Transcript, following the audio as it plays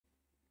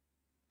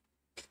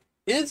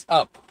Is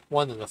Up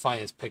one of the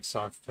finest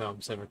Pixar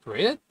films ever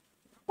created,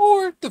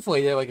 or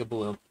deflated like a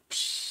balloon?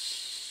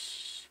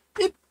 Psh,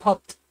 it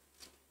popped.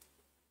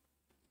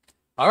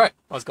 All right,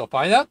 let's go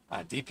find out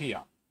on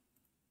DPR.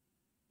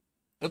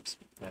 Oops,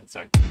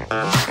 sorry.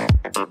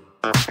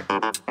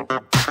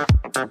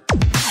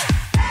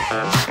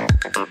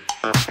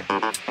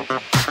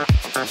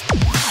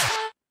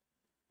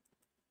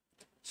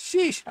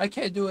 Sheesh, I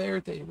can't do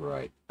everything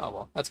right. Oh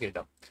well, that's good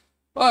though.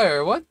 Hi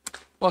everyone,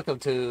 welcome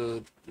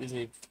to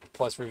Disney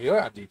Plus Reviewer.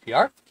 I'm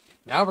DPR.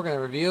 Now we're going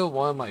to review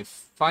one of my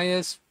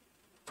finest,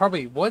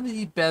 probably one of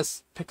the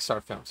best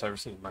Pixar films I've ever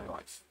seen in my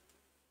life.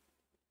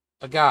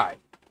 A guy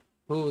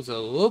who was a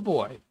little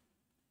boy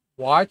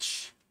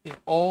watch an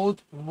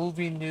old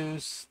movie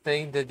news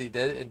thing that they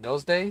did in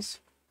those days.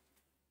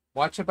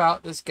 Watch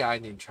about this guy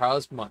named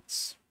Charles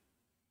Muntz.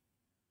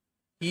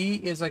 He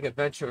is like a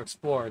adventure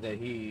explorer that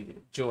he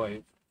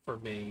enjoyed for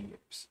many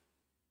years.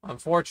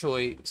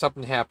 Unfortunately,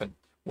 something happened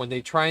when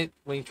he tried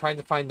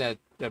to find that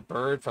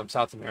bird from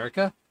South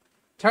America.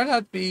 Turned out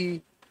to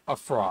be a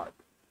fraud.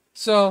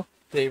 So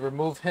they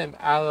removed him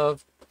out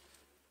of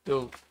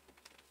the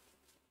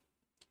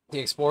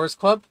Explorers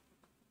Club,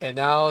 and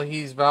now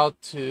he's about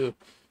to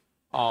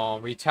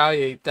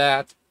retaliate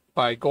that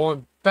by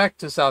going back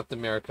to South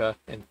America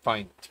and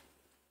find it.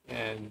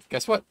 And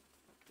guess what?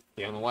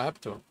 They don't know what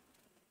happened to him.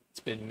 It's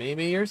been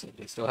many years, and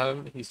he still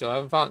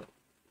haven't found it.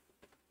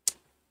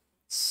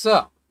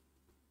 So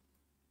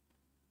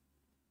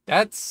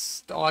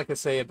that's all I can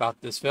say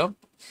about this film.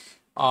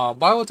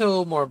 But I will tell a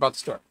little more about the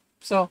story.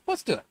 So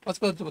let's do it. Let's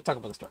talk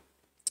about the story.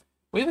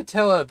 We have a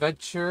tale of an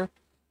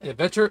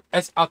adventure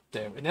that's out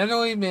there. An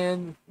elderly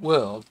man,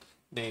 Will,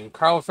 named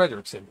Carl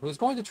Fredricksen, who is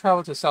going to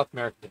travel to South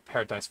America to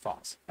Paradise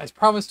Falls, as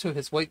promised to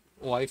his late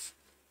wife,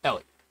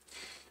 Ellie.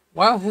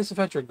 While his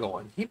adventure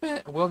going, he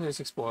met a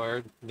wilderness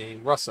explorer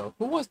named Russel,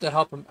 who wants to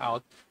help him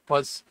out,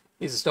 but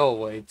he's a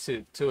stowaway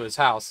to his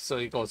house, so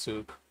he goes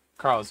to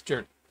Carl's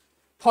journey.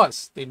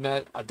 Plus, they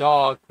met a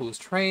dog who's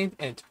trained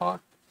and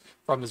taught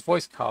from his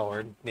voice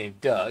caller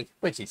named Doug,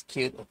 which is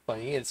cute and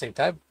funny at the same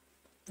time.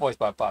 Voiced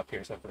by Bob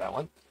Pearson for that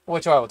one,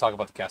 which I will talk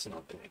about the cast and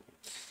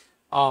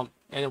all.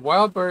 And a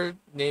wild bird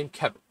named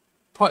Kevin.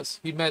 Plus,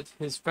 he met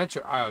his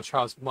venture idol,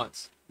 Charles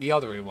Muntz, the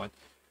other one,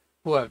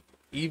 who have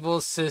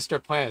evil, sinister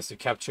plans to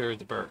capture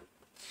the bird.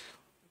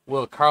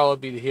 Will Carl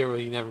be the hero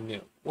he never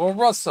knew? Will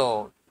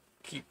Russell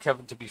keep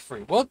Kevin to be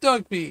free? Will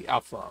Doug be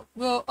outlawed?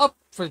 Will up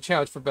for the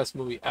challenge for best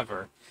movie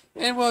ever?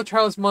 And will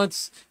Charles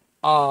Muntz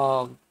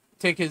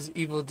take his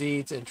evil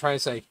deeds and try to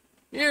say,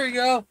 "Here you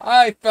go,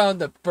 I found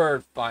the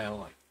bird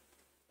finally"?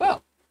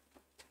 Well,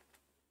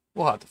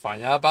 we'll have to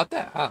find out about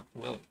that, huh,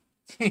 Willie?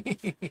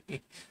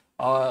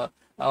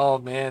 Oh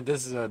man,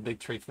 this is a big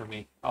treat for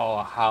me.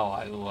 Oh, how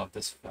I love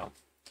this film.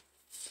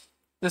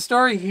 The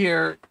story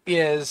here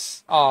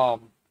is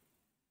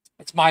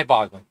it's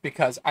mind-boggling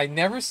because I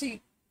never seen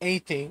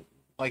anything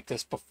like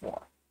this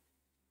before.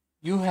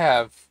 You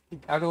have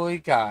an elderly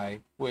guy,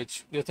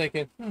 which you're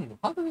thinking,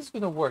 how is this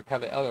gonna work?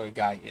 Have an elderly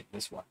guy in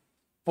this one,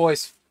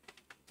 voiced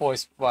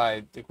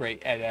by the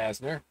great Ed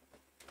Asner.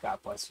 God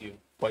bless you,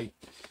 buddy.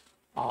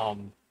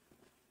 And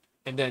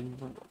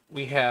then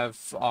we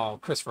have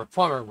Christopher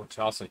Plummer, which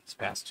also he's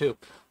passed too.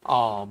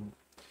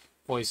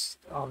 Voiced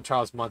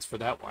Charles Muntz for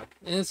that one,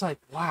 and it's like,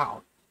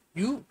 wow,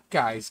 you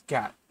guys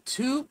got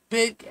two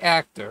big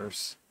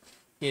actors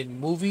in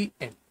movie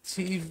and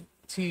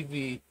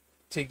TV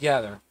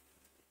together,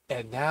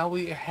 and now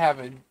we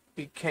haven't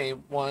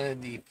became one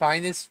of the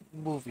finest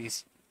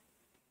movies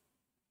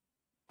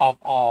of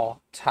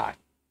all time.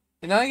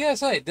 And I gotta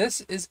say,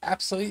 this is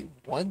absolutely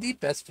one of the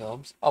best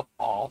films of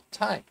all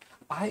time.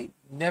 I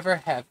never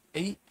have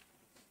any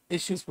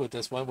issues with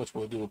this one, which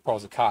we'll do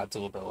pros and cons a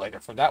little bit later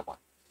for that one.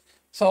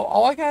 So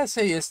all I gotta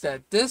say is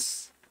that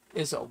this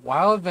is a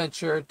wild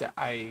adventure that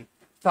I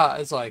thought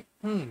is like,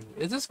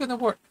 is this gonna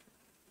work?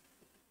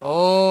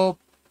 Oh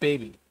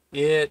baby,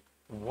 it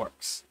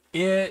works.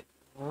 It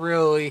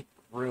really,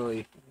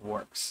 really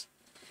works.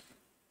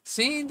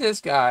 Seeing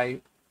this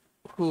guy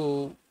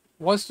who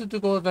wants to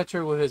go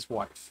adventure with his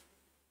wife.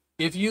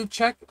 If you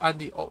check on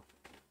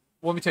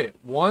let me tell you,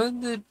 one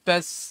of the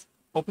best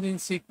opening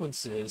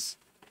sequences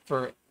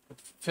for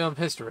film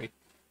history,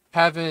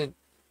 having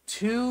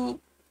two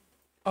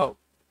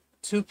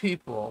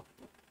people,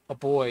 a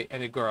boy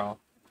and a girl,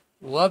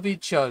 love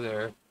each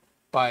other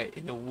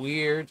in a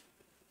weird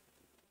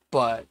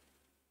but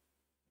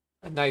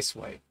a nice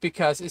way,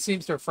 because it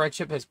seems their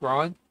friendship has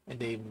grown and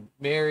they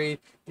married.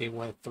 They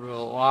went through a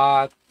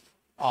lot.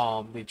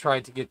 They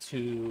tried to get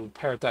to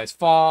Paradise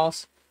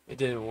Falls. It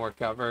didn't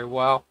work out very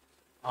well.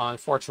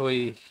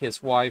 Unfortunately,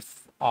 his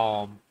wife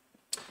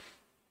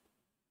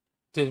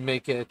didn't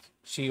make it.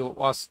 She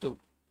lost the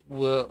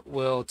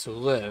will to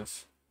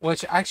live,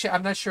 which actually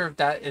I'm not sure if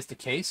that is the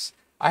case.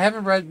 I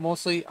haven't read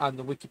mostly on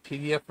the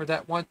Wikipedia for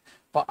that one,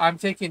 but I'm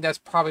thinking that's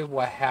probably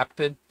what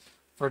happened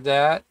for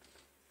that.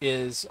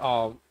 Is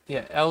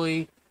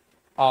Ellie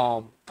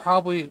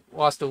probably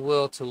lost the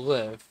will to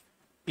live,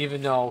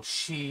 even though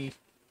she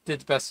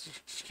did the best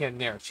she can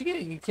there.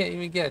 You can't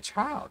even get a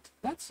child.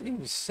 That's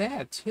even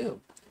sad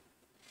too.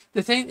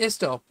 The thing is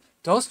though,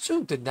 those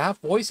two did not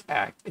voice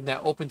act in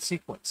that open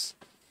sequence.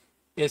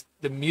 It's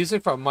the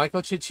music from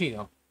Michael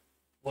Giacchino.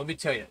 Let me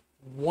tell you,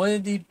 one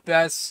of the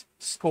best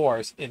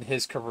scores in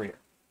his career,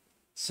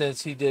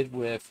 since he did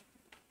with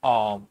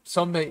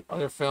so many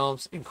other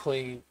films,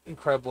 including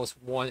Incredibles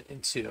 1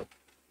 and 2.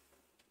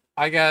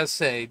 I gotta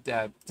say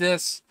that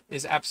this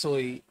is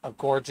absolutely a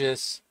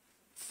gorgeous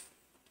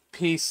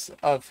piece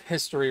of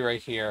history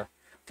right here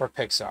for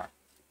Pixar.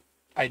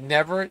 I'd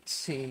never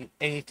seen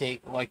anything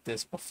like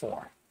this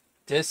before.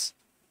 This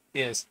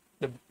is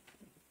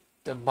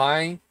the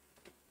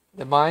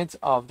minds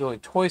of doing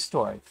Toy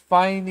Story,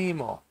 Finding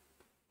Nemo,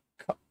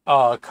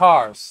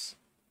 Cars,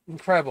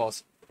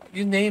 Incredibles,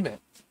 you name it.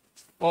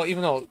 Well,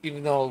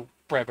 even though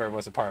Brad Bird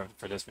wasn't part of it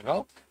for this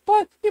film,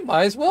 but it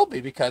might as well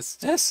be, because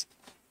this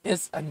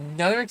is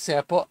another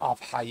example of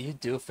how you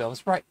do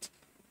films right.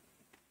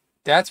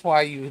 That's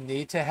why you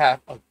need to have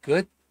a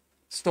good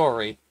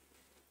story,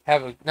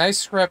 have a nice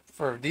script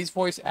for these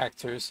voice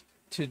actors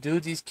to do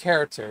these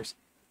characters,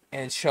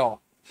 and show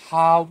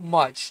how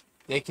much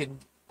they can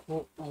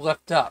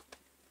lift up.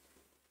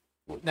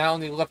 Not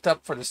only lift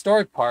up for the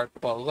story part,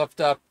 but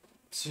lift up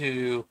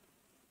to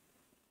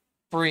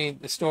bring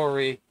the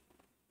story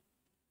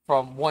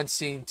from one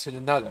scene to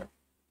another.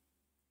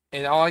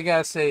 And all I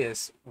gotta say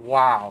is,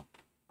 wow.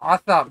 I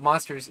thought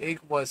Monsters,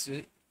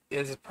 Inc.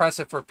 is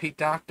impressive for Pete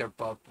Docter,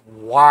 but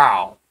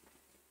wow.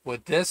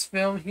 With this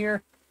film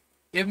here,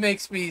 it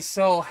makes me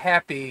so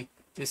happy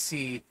to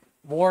see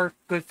more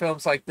good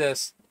films like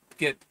this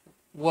get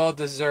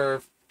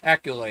well-deserved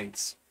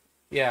accolades.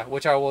 Yeah,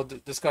 which I will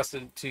discuss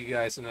it to you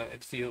guys in a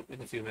few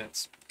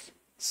minutes.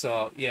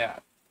 So yeah,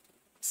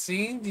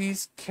 seeing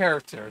these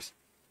characters,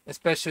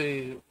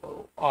 especially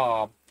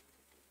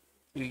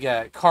we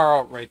got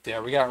Carl right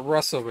there, we got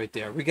Russell right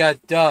there, we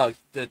got Doug,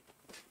 the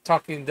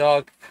talking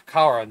dog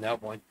collar on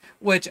that one.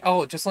 Which,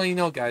 oh, just letting you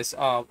know, guys,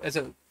 as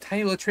a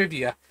tiny little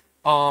trivia,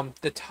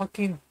 the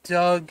talking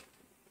Doug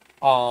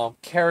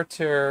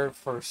character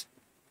for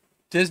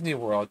Disney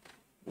World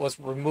was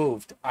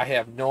removed. I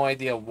have no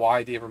idea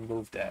why they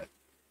removed that.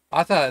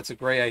 I thought it's a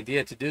great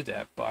idea to do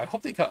that, but I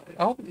hope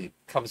he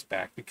comes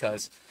back,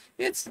 because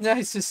it's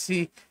nice to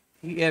see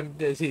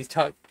he's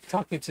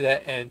talking to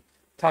that and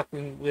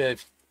talking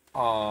with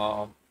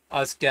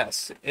us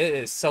guests. It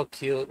is so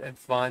cute and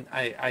fun.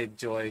 I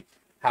enjoy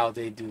how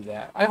they do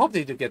that. I hope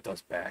they do get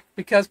those back,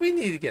 because we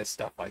need to get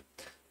stuff like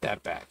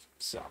that back.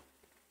 So,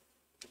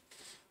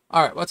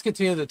 all right, let's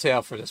continue the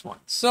tale for this one.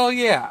 So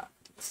yeah,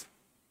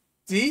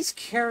 these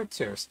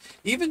characters,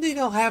 even they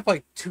don't have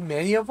like too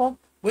many of them,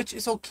 which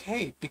is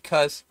okay,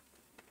 because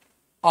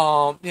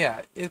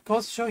yeah, it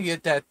goes to show you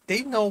that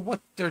they know what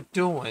they're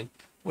doing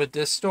with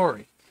this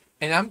story.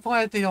 And I'm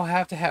glad they don't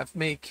have to have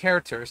many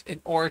characters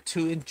in order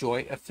to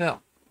enjoy a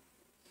film.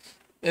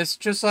 It's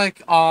just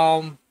like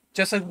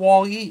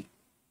Wall-E.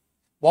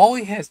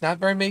 Wall-E has not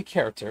very many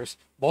characters.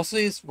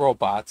 Mostly it's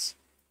robots.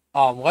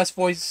 Less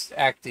voice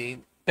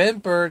acting. Ben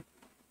Bird,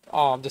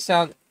 the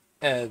sound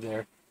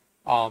editor,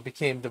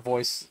 became the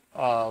voice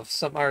of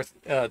some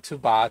other two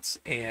bots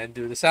and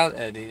do the sound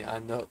editing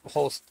on the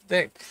whole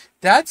thing.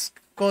 That's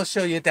going to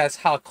show you that's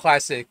how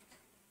classic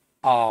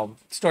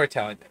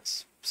storytelling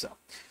is. So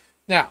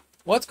now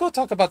let's go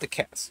talk about the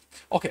cast.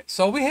 Okay,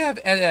 so we have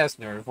Ed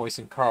Asner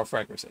voicing Carl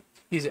Fredricksen.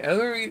 He's an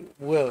elderly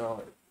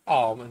widower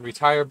and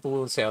retired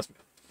balloon salesman.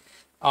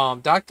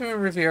 Dr.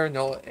 Rivera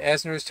know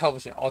Asner's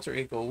television alter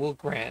ego Will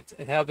Grant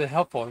and have been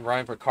helpful in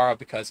writing for Carl,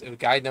 because it would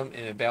guide them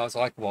in a balance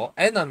likable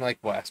and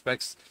unlikable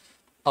aspects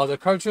of the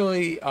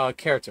culturally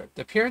character.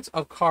 The appearance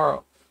of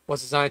Carl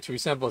was designed to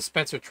resemble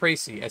Spencer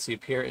Tracy as he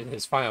appeared in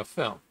his final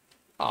film.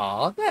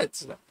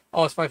 His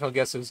final film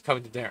guest who's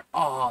coming to dinner.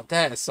 Oh,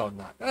 that is so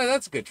nice.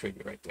 That's a good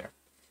tribute right there.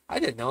 I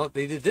didn't know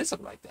they did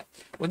something like that.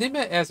 When they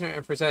met Asner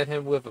and presented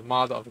him with a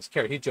model of his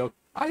character, he joked,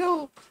 "I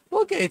don't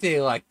look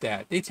anything like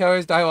that." They tailor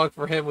his dialogue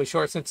for him with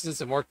short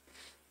sentences and more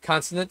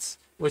consonants,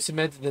 which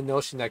cemented the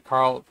notion that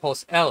Carl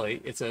pulls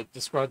Ellie. It's a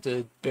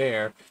disgruntled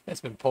bear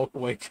that's been poked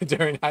awake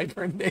during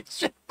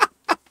hibernation.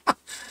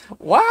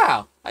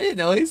 Wow, I didn't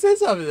know he said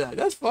something like that.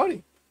 That's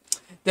funny.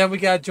 Then we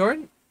got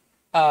Jordan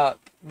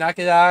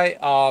Nakadai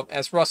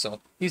as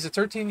Russell. He's a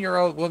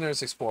 13-year-old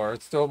wilderness explorer.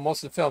 Through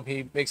most of the film,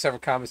 he makes several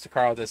comments to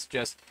Carl that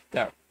suggest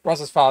that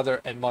Russell's father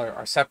and mother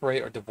are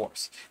separated or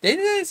divorced. They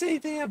didn't say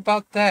anything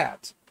about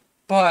that,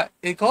 but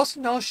it goes to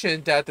the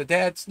notion that the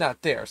dad's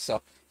not there,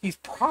 so he's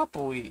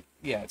probably,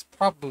 it's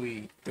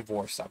probably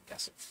divorced, I'm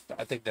guessing.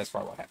 I think that's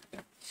probably what happened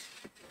there.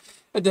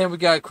 And then we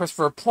got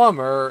Christopher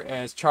Plummer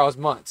as Charles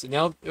Muntz, an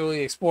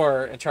elderly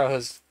explorer and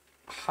childhood's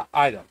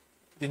item.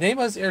 The name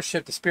of his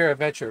airship, the Spirit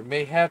Adventure,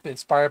 may have been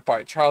inspired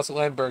by Charles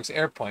Lindbergh's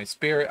airplane,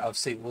 Spirit of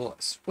St.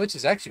 Louis, which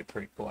is actually a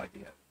pretty cool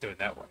idea, doing it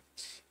that way.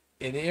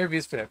 In the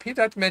interviews for that, Pete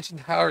Docter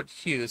mentioned Howard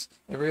Hughes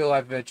in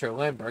real-life adventure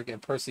Lindbergh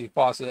and Percy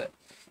Fawcett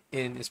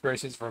in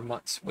inspirations for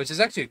Muntz, which is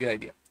actually a good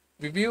idea.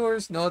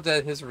 Reviewers know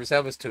that his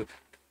resemblance to...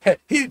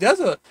 he does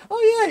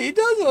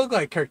look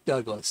like Kirk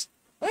Douglas.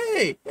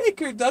 hey,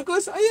 Kirk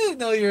Douglas, I didn't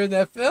know you were in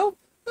that film.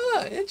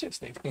 Ah,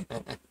 interesting.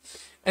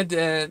 And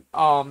then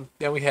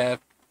we have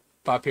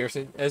Bob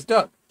Pearson as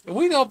Doug.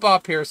 We know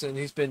Bob Pearson.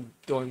 He's been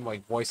doing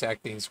like voice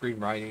acting,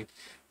 screenwriting,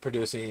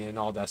 producing, and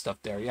all that stuff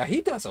there. Yeah,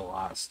 he does a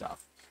lot of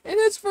stuff. And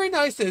it's very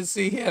nice to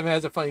see him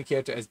as a funny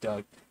character as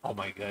Doug. Oh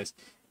my goodness.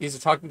 He's a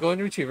talking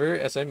golden retriever,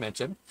 as I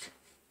mentioned.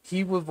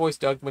 He would voice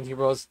Doug when he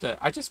wrote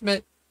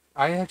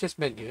I have just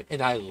met you,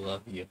 and I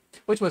love you.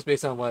 Which was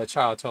based on what a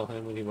child told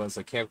him when he was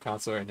a camp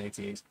counselor in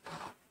 1980s.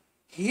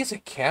 He is a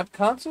camp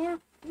counselor?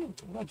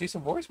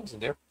 Jason Voorhees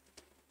wasn't there.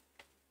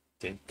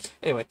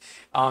 Anyway,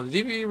 the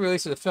DVD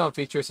release of the film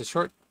features a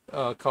short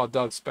called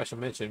Doug's Special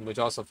Mention, which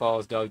also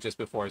follows Doug just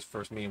before his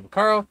first meeting with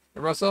Carl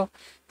and Russell.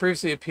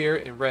 Previously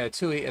appeared in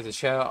Ratatouille as a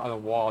shadow on a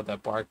wall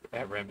that barked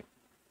at Remy.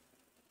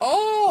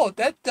 Oh,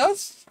 that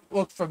does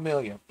look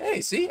familiar.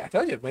 Hey, see, I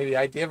told you, maybe the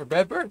idea of a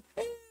Brad Bird.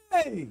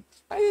 Hey,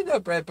 I didn't know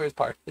Brad Bird's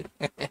part.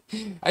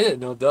 I didn't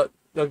know Doug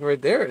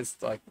right there is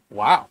like,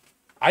 wow.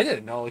 I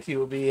didn't know he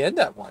would be in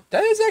that one.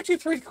 That is actually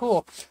pretty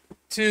cool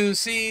to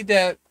see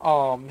that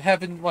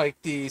having like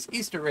these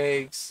Easter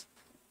eggs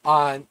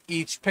on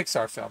each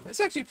Pixar film. It's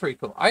actually pretty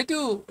cool. I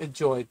do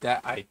enjoy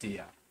that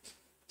idea.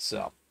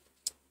 So,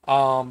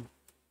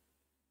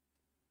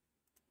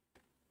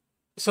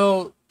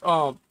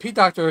 Pete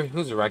Docter,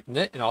 who's directing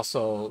it, and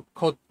also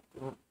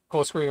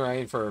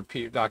co-screenwriting for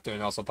Pete Docter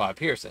and also Bob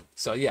Pearson.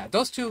 So yeah,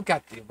 those two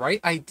got the right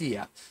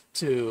idea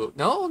to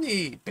not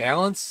only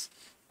balance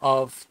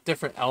of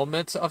different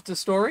elements of the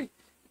story,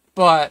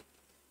 but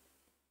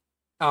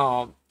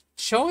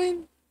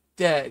showing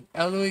that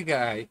elderly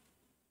guy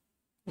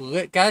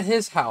got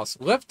his house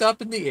lifted up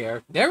in the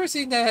air, never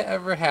seen that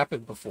ever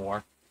happen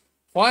before,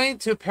 flying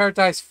to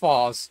Paradise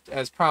Falls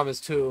as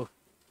promised to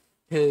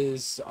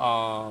his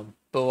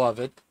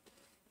beloved,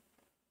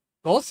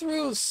 go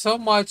through so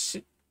much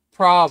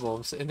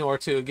problems in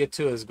order to get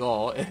to his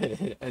goal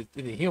in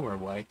a humor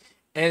way.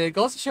 And it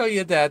goes to show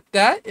you that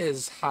that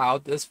is how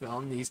this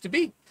film needs to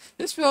be.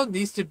 This film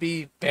needs to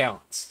be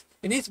balanced.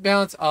 It needs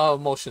balance of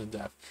emotional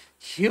depth,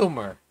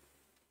 humor.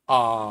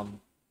 Also,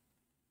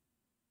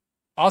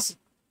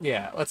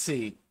 yeah. Let's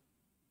see.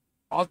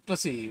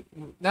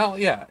 Now,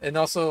 yeah, and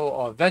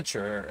also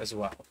adventure as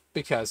well,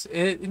 because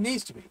it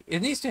needs to be.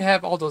 It needs to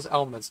have all those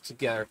elements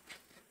together.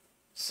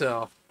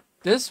 So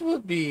this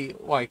would be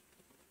like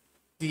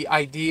the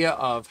idea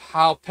of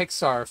how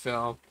Pixar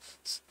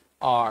films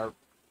are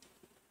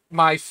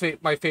my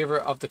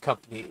favorite of the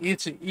company.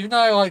 Even though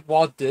I like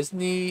Walt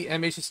Disney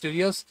Animation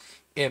Studios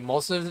in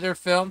most of their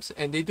films,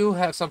 and they do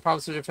have some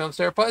problems with their films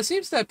there, but it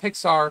seems that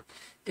Pixar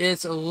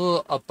is a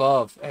little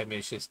above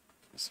Animation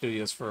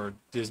Studios for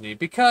Disney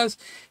because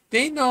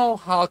they know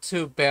how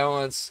to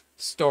balance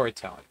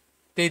storytelling.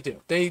 They do.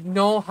 They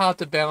know how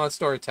to balance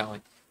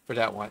storytelling for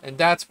that one, and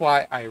that's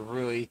why I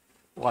really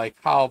like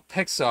how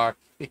Pixar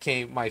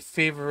became my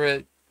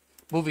favorite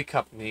movie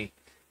company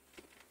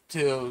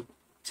to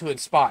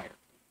inspire.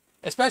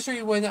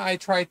 Especially when I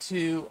try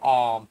to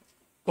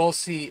go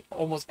see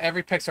almost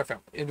every Pixar film.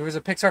 If there was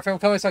a Pixar film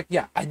coming, it's like,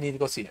 yeah, I need to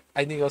go see it.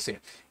 I need to go see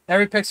it.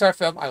 Every Pixar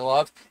film I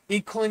love,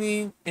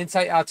 including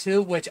Inside Out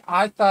 2, which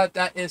I thought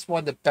that is one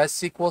of the best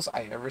sequels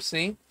I ever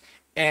seen.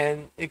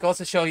 And it goes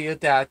to show you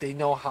that they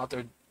know how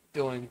they're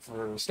doing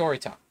for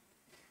storytelling.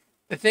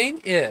 The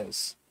thing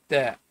is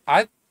that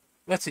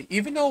let's see,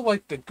 even though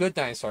like The Good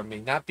Dinosaur may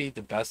not be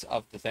the best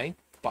of the thing,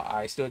 but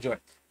I still enjoy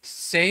it.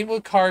 Same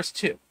with Cars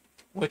 2.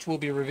 Which we'll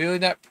be reviewing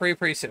that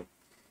pretty soon.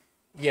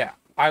 Yeah,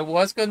 I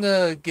was going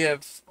to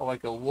give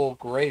like a little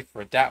grade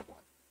for that one.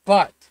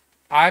 But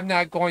I'm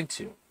not going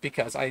to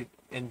because I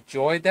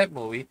enjoyed that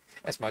movie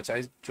as much as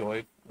I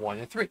enjoyed 1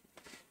 and 3.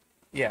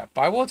 Yeah,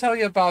 but I will tell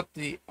you about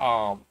the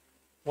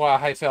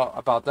what I felt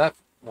about that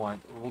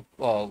one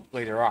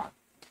later on.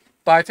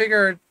 But I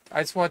figured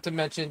I just wanted to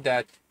mention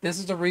that this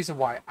is the reason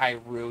why I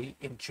really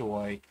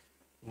enjoy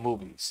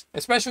movies.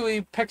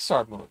 Especially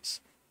Pixar movies.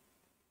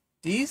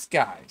 These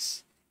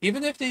guys,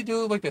 even if they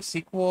do like a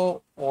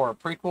sequel or a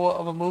prequel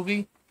of a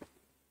movie,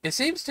 it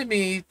seems to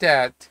me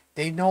that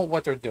they know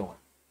what they're doing.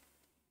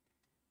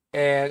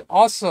 And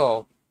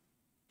also,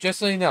 just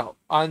so you know,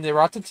 on the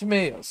Rotten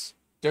Tomatoes,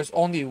 there's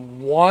only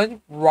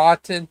one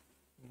rotten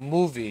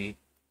movie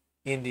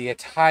in the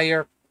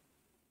entire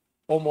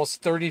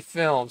almost 30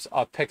 films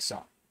of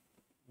Pixar.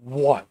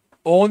 One.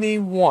 Only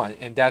one,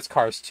 and that's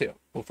Cars 2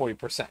 with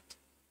 40%.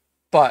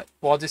 But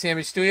Walt Disney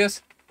Animation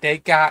Studios, they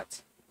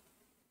got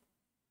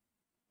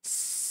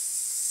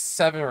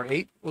 7 or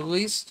 8 at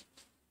least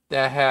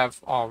that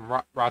have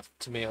Rotten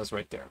Tomatoes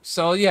right there.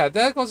 So yeah,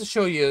 that goes to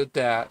show you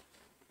that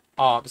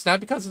it's not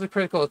because of the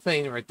critical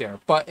thing right there,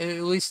 but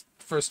at least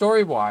for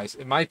story wise,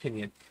 in my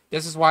opinion,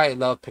 this is why I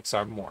love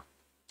Pixar more.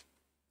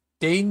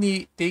 They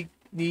need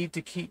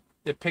to keep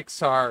the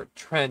Pixar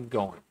trend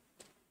going.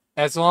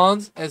 As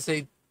long as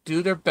they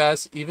do their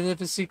best, even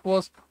if it's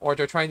sequels or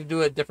they're trying to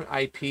do a different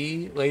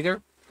IP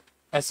later,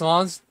 as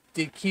long as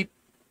they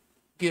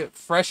get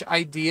fresh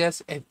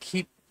ideas and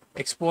keep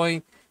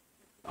exploring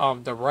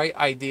the right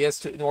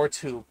ideas in order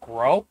to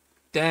grow,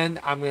 then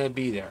I'm going to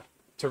be there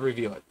to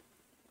review it.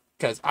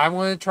 because I'm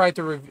going to try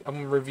to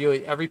I'm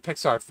reviewing every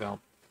Pixar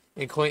film,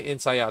 including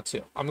Inside Out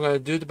 2. I'm going to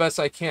do the best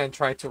I can,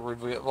 try to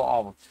review all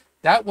of them.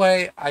 That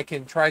way, I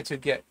can try to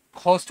get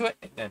close to it,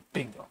 and then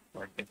bingo,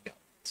 we're good to go.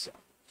 So,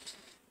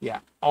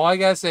 yeah, all I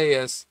gotta say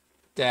is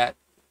that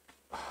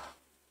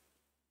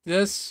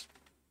this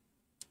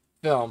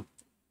film,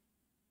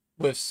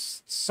 with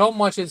so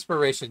much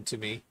inspiration to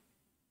me,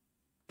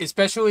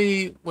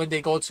 especially when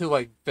they go to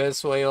like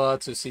Venezuela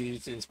to see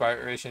the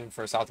inspiration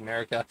for South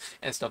America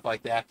and stuff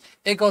like that,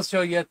 it goes to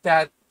show you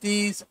that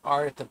these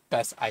are the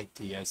best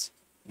ideas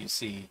you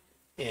see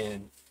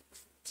in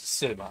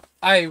cinema.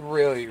 I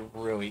really,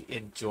 really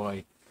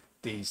enjoy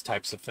these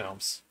types of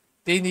films.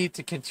 They need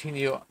to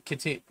continue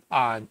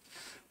on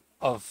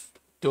of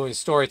doing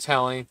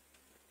storytelling,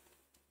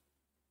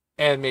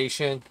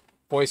 animation,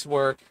 voice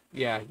work,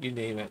 yeah, you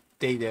name it.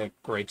 They did a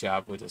great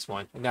job with this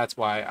one, and that's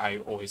why I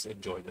always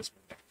enjoy this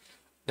movie.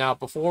 Now,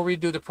 before we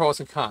do the pros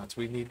and cons,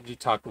 we need to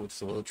talk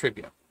with a little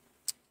trivia.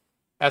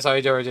 As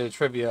I already did a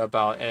trivia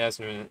about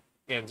Asner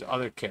and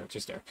other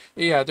characters there.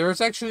 Yeah,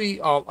 there's actually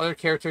other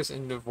characters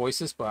in the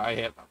voices, but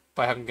I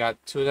haven't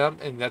got to them,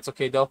 and that's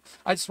okay though.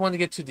 I just want to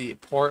get to the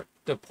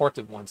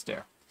important ones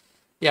there.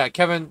 Yeah,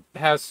 Kevin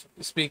has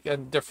speak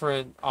in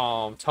different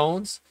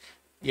tones.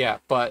 Yeah,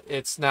 but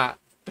it's not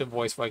been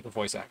voiced like a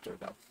voice actor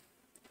though.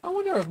 I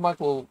wonder if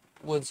Michael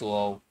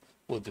Winslow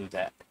will do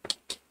that.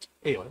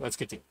 Anyway, let's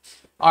continue.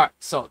 Alright,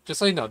 so just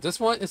so you know, this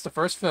one is the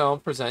first film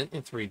presented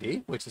in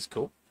 3D, which is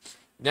cool.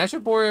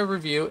 National Board of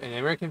Review and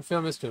American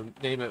Film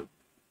Institute name it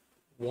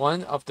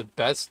one of the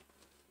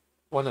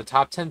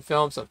top 10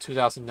 films of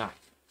 2009.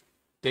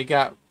 They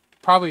got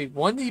probably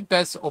one of the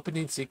best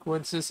opening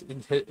sequences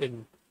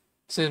in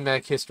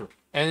cinematic history.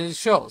 And it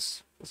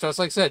shows. So it's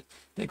like I said,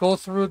 they go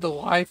through the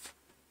life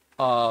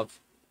of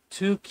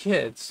 2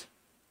 kids,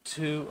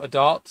 2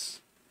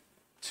 adults,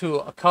 to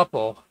a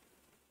couple,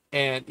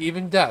 and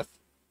even death.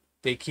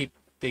 They keep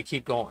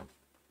going.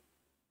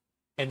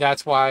 And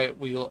that's why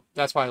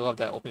I love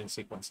that opening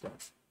sequence there.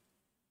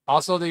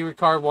 Also, they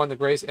regard one of the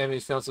greatest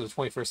animated films of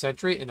the 21st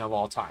century and of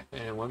all time.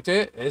 And when we tell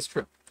you, it is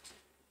true.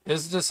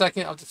 This is the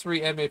second of the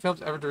 3 animated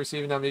films ever to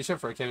receive a nomination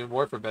for Academy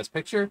Award for Best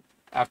Picture,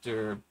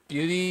 after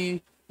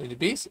Beauty and the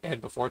Beast and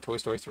before Toy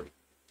Story 3.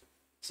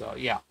 So,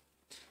 yeah.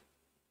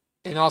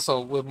 And also,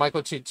 with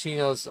Michael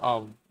Giacchino's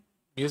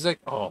music,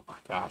 oh my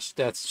gosh,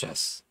 that's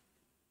just...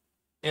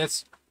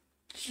 It's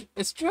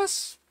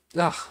just...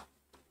 Ugh,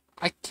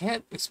 I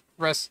can't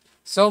express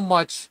so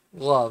much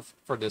love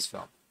for this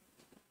film.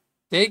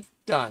 They've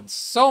done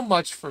so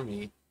much for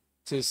me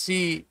to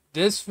see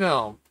this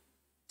film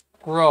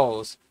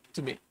grows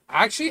to me.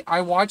 Actually,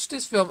 I watched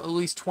this film at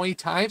least 20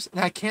 times, and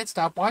I can't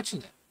stop watching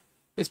it.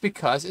 It's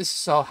because it's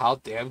so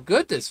how damn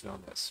good this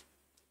film is.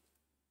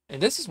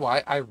 And this is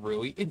why I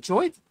really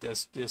enjoyed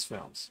this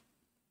films.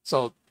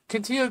 So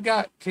continue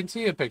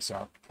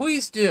Pixar.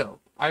 Please do.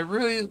 I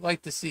really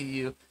like to see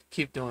you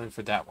keep doing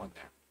for that one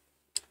there.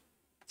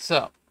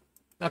 So,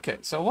 okay,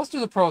 so let's do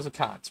the pros and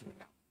cons right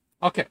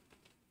now. Okay.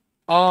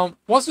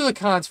 Let's do the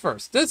cons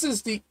first. This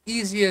is the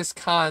easiest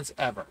cons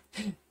ever.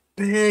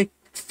 Big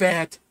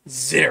fat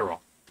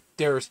zero.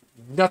 There's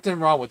nothing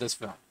wrong with this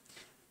film.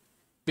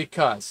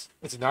 Because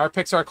it's another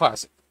Pixar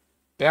classic.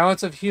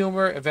 Balance of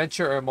humor,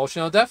 adventure, or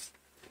emotional depth.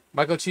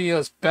 Michael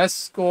Giacchino's best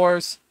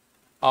scores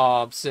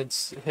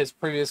since his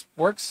previous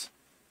works.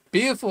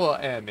 Beautiful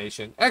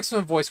animation.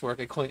 Excellent voice work,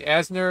 including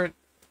Asner,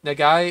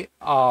 Nagai,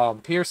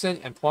 Pearson,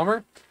 and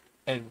Plummer.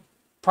 And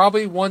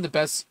probably one of the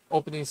best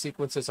opening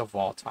sequences of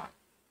all time.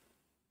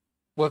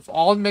 With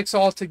all mixed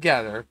all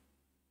together,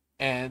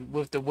 and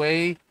with the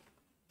way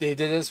they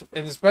did this,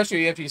 and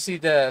especially if you see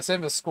the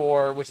cinema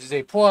score, which is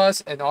A+,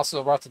 and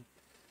also Rotten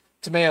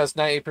Tomatoes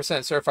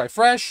 98% certified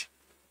fresh,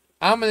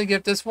 I'm going to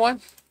give this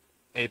one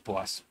A+.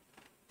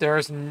 There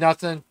is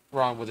nothing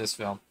wrong with this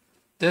film.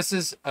 This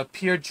is a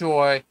pure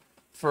joy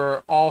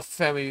for all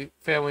family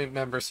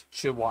members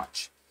should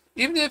watch.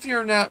 Even if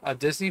you're not a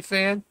Disney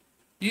fan,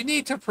 you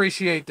need to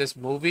appreciate this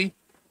movie,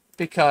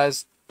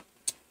 because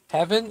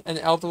having an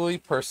elderly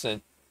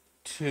person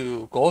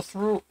to go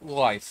through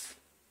life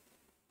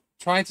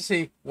trying to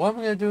see, what am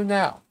I going to do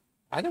now?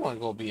 I don't want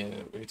to go be in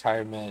a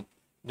retirement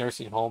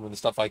nursing home and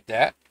stuff like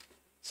that.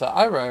 So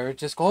I'd rather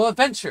just go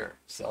adventure.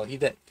 So he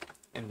did.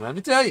 And let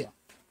me tell you,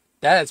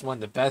 that is one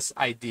of the best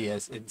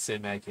ideas in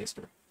cinematic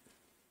history.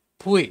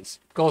 Please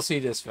go see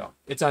this film.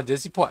 It's on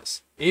Disney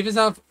Plus. Even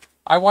though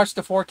I watched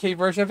the 4K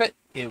version of it,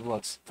 it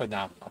looks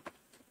phenomenal.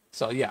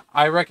 So yeah,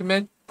 I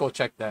recommend go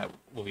check that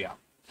movie out.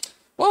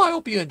 Well, I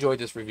hope you enjoyed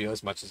this review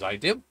as much as I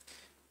did.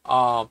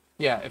 Yeah,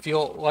 if you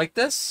like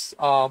this,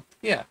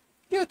 yeah,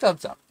 give it a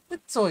thumbs up.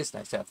 It's always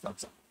nice to have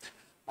thumbs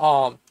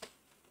up.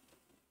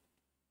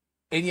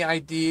 Any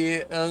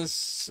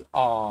ideas,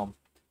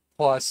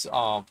 plus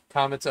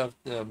comments of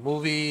the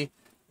movie,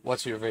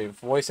 what's your favorite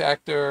voice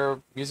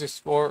actor, music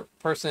score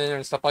person,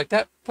 and stuff like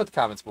that, put the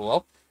comments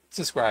below.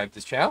 Subscribe to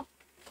this channel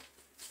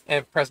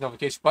and press the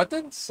notification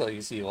button so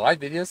you see live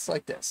videos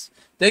like this.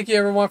 Thank you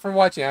everyone for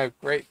watching. I'm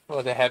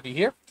grateful to have you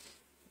here.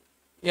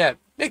 yeah,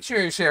 make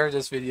sure you share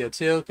this video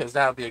too, because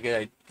that would be a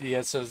good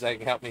idea, so that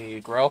can help me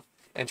grow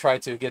and try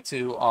to get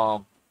to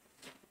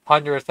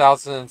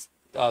 100,000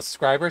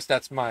 subscribers.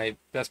 That's my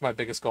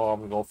biggest goal. I'm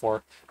gonna go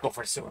for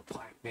silver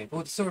plaque, man.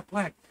 Go to silver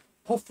plaque.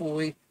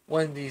 Hopefully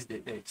one of these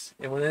days.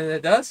 And when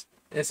it does,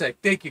 it's like,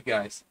 thank you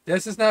guys.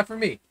 This is not for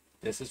me.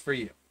 This is for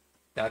you.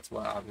 That's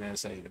what I'm gonna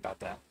say about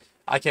that.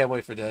 I can't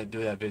wait for to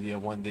do that video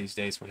one of these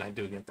days when I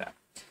do get that.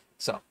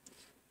 So,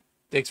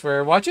 thanks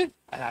for watching,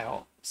 and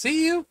I'll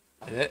see you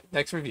in the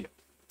next review.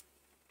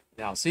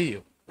 And I'll see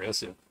you real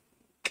soon.